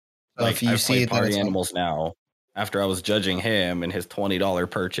it. Like if you see Party Animals now, after I was judging him and his $20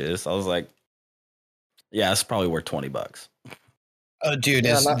 purchase, I was like, yeah, it's probably worth $20. Oh, dude,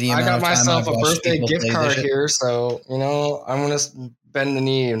 I got myself a birthday gift card here, so I'm gonna bend the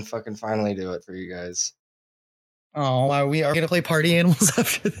knee and fucking finally do it for you guys. Oh, we are gonna play Party Animals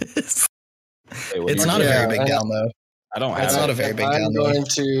after this. It's not a very big download. I don't have it. It's not a very big download. I'm going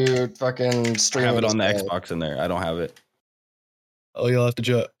to fucking stream. I have it on the Xbox in there. I don't have it. Oh, you'll have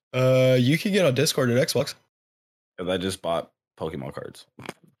to you can get on Discord at Xbox. Because I just bought Pokemon cards.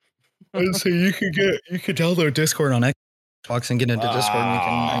 So you could download Discord on Xbox and get into Discord. And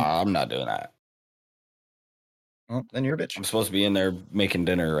I'm not doing that. Well, then you're a bitch. I'm supposed to be in there making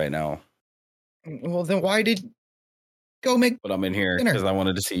dinner right now. Well, then why did go make? But I'm in here because I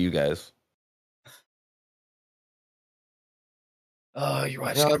wanted to see you guys. Oh, you're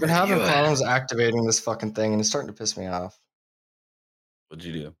watching. I've been having problems activating this fucking thing, and it's starting to piss me off. What'd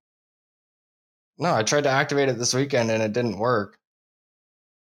you do? No, I tried to activate it this weekend, and it didn't work.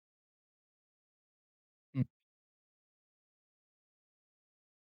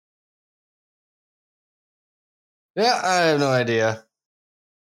 Yeah, I have no idea.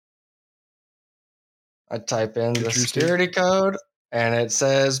 I type in the security code, and it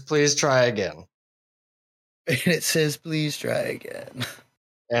says, please try again. And it says, please try again.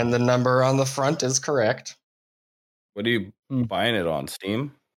 And the number on the front is correct. What are you buying it on?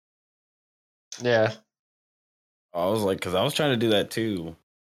 Steam? Yeah. I was like, because I was trying to do that too.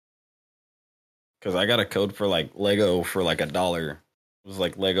 Because I got a code for like Lego for like $1. It was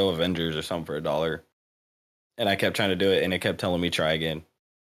like Lego Avengers or something for $1. And I kept trying to do it, and it kept telling me try again.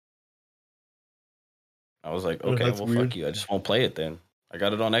 I was like, okay, well, fuck you. I just won't play it then. I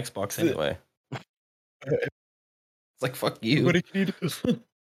got it on Xbox anyway. It's like, fuck you. What did you do?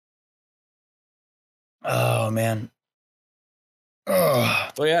 Oh, man. Oh.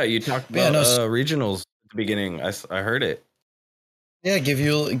 Well, yeah, you talked about regionals at the beginning. I heard it. Yeah, give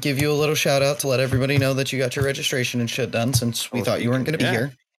you a little shout out to let everybody know that you got your registration and shit done since we thought you weren't going to be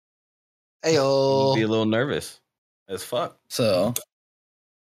here. Heyo. Be a little nervous. as fuck. So,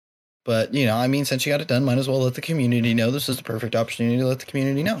 but I mean, since you got it done, might as well let the community know. This is the perfect opportunity to let the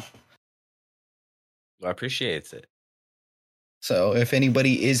community know. I appreciate it. So if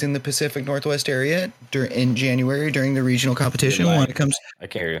anybody is in the Pacific Northwest area in January during the regional competition, when it comes, I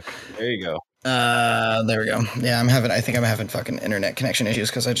can't hear you. There you go. There we go. Yeah, I think I'm having fucking internet connection issues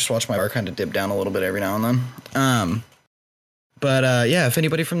because I just watch my bar kind of dip down a little bit every now and then. But yeah, if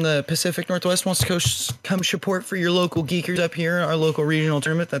anybody from the Pacific Northwest wants to come support for your local geekers up here, our local regional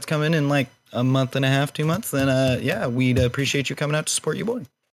tournament that's coming in like a month and a half, 2 months, then yeah, we'd appreciate you coming out to support your boy.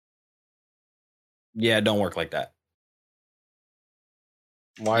 Yeah, don't work like that.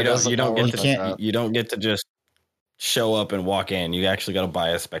 Why you doesn't you don't that get work to like that? you don't get to just show up and walk in. You actually got to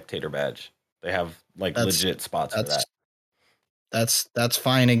buy a spectator badge. They have like legit spots for that. That's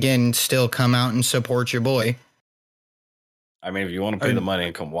fine. Again, still come out and support your boy. I mean, if you want to pay the money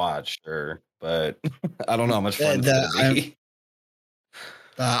and come watch, sure. But I don't know how much fun it's gonna be.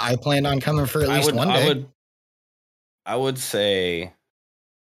 I plan on coming for at least one day. I would say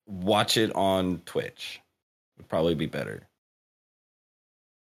watch it on Twitch. Would probably be better.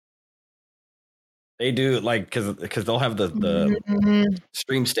 They do like because they'll have the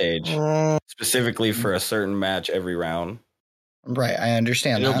stream stage specifically for a certain match every round. Right, I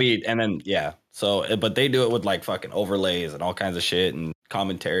understand. It'll be and then yeah. So, but they do it with like fucking overlays and all kinds of shit and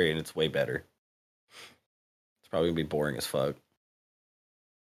commentary, and it's way better. It's probably gonna be boring as fuck.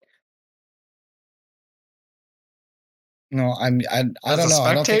 No, I don't know.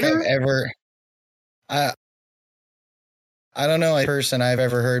 I don't think I've ever. I don't know a person I've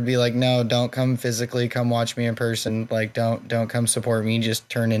ever heard be like, no, don't come physically, come watch me in person. Like, don't come support me. Just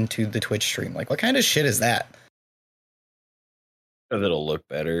turn into the Twitch stream. Like, what kind of shit is that? Because it'll look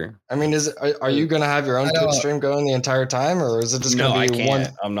better. I mean, are you gonna have your own Twitch stream going the entire time, or is it just gonna be one?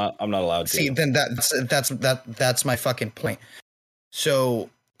 I'm not allowed to. See, then that's my fucking point. So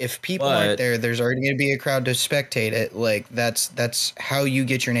if people aren't there, there's already going to be a crowd to spectate it. Like that's how you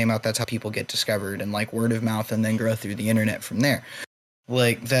get your name out. That's how people get discovered and like word of mouth and then grow through the internet from there.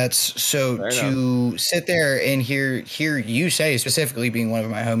 Like that's so fair to enough. Sit there and hear you say, specifically being one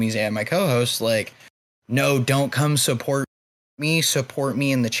of my homies and my co-hosts, like, no, don't come support me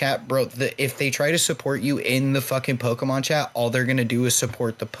in the chat, bro. If they try to support you in the fucking Pokemon chat, all they're going to do is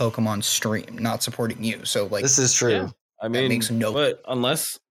support the Pokemon stream, not supporting you. So like, this is true. Yeah. I mean, makes no, but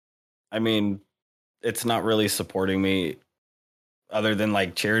unless, I mean, it's not really supporting me other than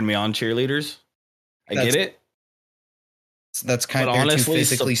like cheering me on cheerleaders. I get it. That's kind of honestly to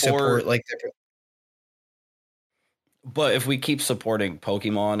physically support like. But if we keep supporting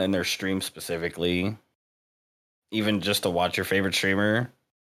Pokemon and their stream specifically, even just to watch your favorite streamer,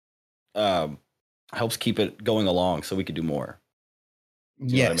 helps keep it going along so we could do more.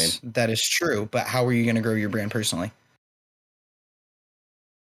 You know what I mean? That is true. But how are you going to grow your brand personally?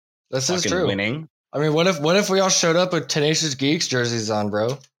 This is true. Winning. I mean, what if we all showed up with Tenacious Geeks jerseys on,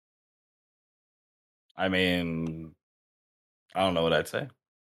 bro? I mean, I don't know what I'd say.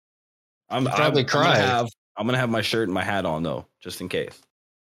 You'd probably cry. I'm gonna have my shirt and my hat on though, just in case.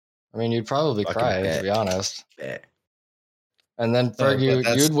 I mean, you'd probably cry, to be honest. And then Ferg,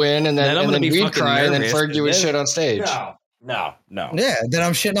 you'd win, and then we'd cry, and then Ferg, you would shit on stage. No. Yeah, then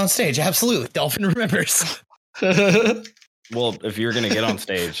I'm shitting on stage. Absolutely. Dolphin remembers. Well, if you're going to get on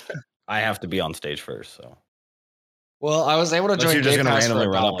stage, I have to be on stage first, so. Well, I was able to join. You're just going to randomly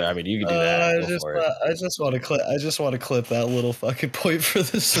run up there. I mean, you can do that. I just want to clip that little fucking point for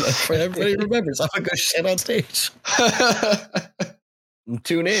this. For everybody remembers, I'm going to go shit on stage.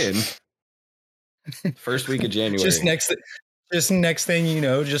 Tune in. First week of January. Just next thing you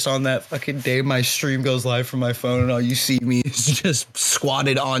know, just on that fucking day, my stream goes live from my phone, and all you see me is just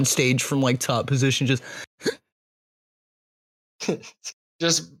squatted on stage from like top position, just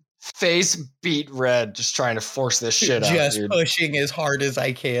face beat red, just trying to force this shit out. Just pushing as hard as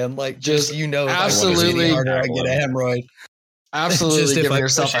I can, like just absolutely harder, I get a hemorrhoid. Absolutely giving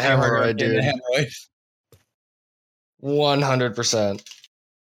yourself a hemorrhoid, dude. 100%.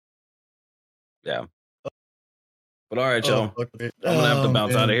 Yeah. But all right, y'all. I'm gonna have to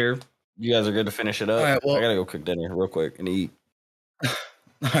bounce out of here. You guys are good to finish it up. All right, well, I gotta go cook dinner real quick and eat. All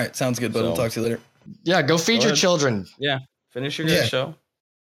right, sounds good, bud. We'll talk to you later. Yeah, go feed your children. Yeah, finish your guys' show.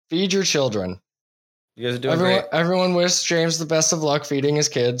 Feed your children. You guys are doing great. Everyone wish James the best of luck feeding his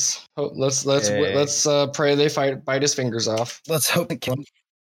kids. Let's pray they bite his fingers off. Let's hope they kill him.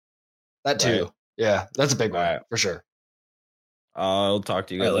 That too. Right. Yeah, that's a big one for sure. I'll talk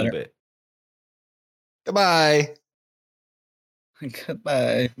to you guys in a bit. Goodbye.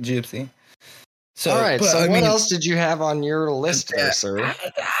 Goodbye, Gypsy. So, all right. So, what else did you have on your list, there, sir? I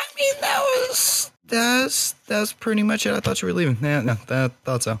mean, that's pretty much it. I thought you were leaving. Yeah, no,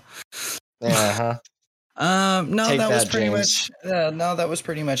 thought so. Yeah. No, Take that was that, pretty James. much. No, that was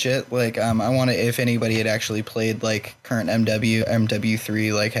pretty much it. Like, I wanted if anybody had actually played like current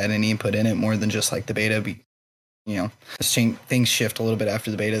MW3, like had any input in it more than just like the beta. You know, things shift a little bit after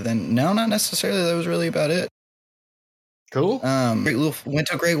the beta. Then no, not necessarily. That was really about it. Cool. Went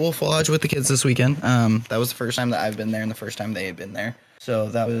to Great Wolf Lodge with the kids this weekend. That was the first time that I've been there and the first time they had been there. So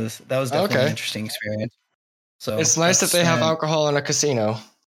that was definitely an interesting experience. So it's nice that they have alcohol in a casino.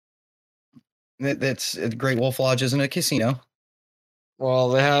 That's Great Wolf Lodge isn't a casino. Well,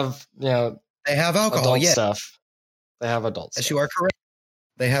 they have they have alcohol, stuff. They have adult stuff. Yes, you are correct.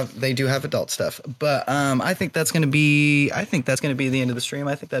 They do have adult stuff, but I think that's gonna be the end of the stream.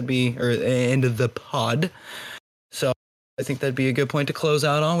 I think that'd be the end of the pod. So I think that'd be a good point to close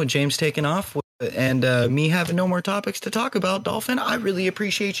out on with James taking off and me having no more topics to talk about. Dolphin, I really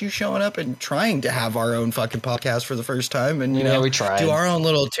appreciate you showing up and trying to have our own fucking podcast for the first time, and we tried do our own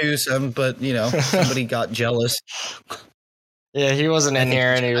little twosome, but somebody got jealous. Yeah, he wasn't in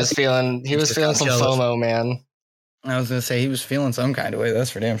here, and he was feeling some FOMO, man. I was gonna say he was feeling some kind of way.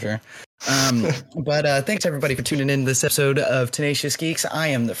 That's for damn sure. But thanks everybody for tuning in to this episode of Tenacious Geeks. I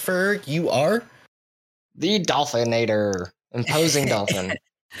am the Ferg. You are the Dolphinator, imposing dolphin.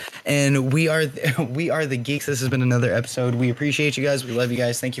 And we are the Geeks. This has been another episode. We appreciate you guys. We love you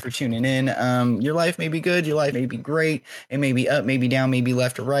guys. Thank you for tuning in. Your life may be good. Your life may be great. It may be up, maybe down, maybe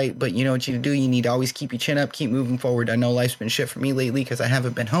left or right. But you know what you do? You need to always keep your chin up, keep moving forward. I know life's been shit for me lately because I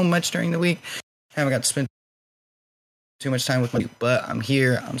haven't been home much during the week. Haven't got to spend too much time with you, but I'm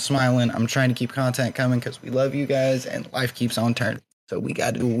here. I'm smiling. I'm trying to keep content coming because we love you guys and life keeps on turning. So we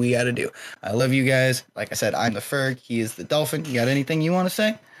got to do what we got to do. I love you guys. Like I said, I'm the Ferg. He is the Dolphin. You got anything you want to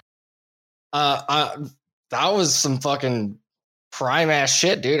say? That was some fucking prime ass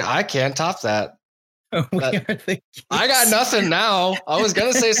shit, dude. I can't top that. I got nothing now. I was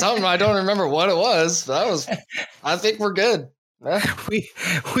gonna say something. I don't remember what it was. I think we're good. We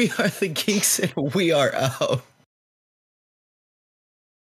are the Geeks and we are out.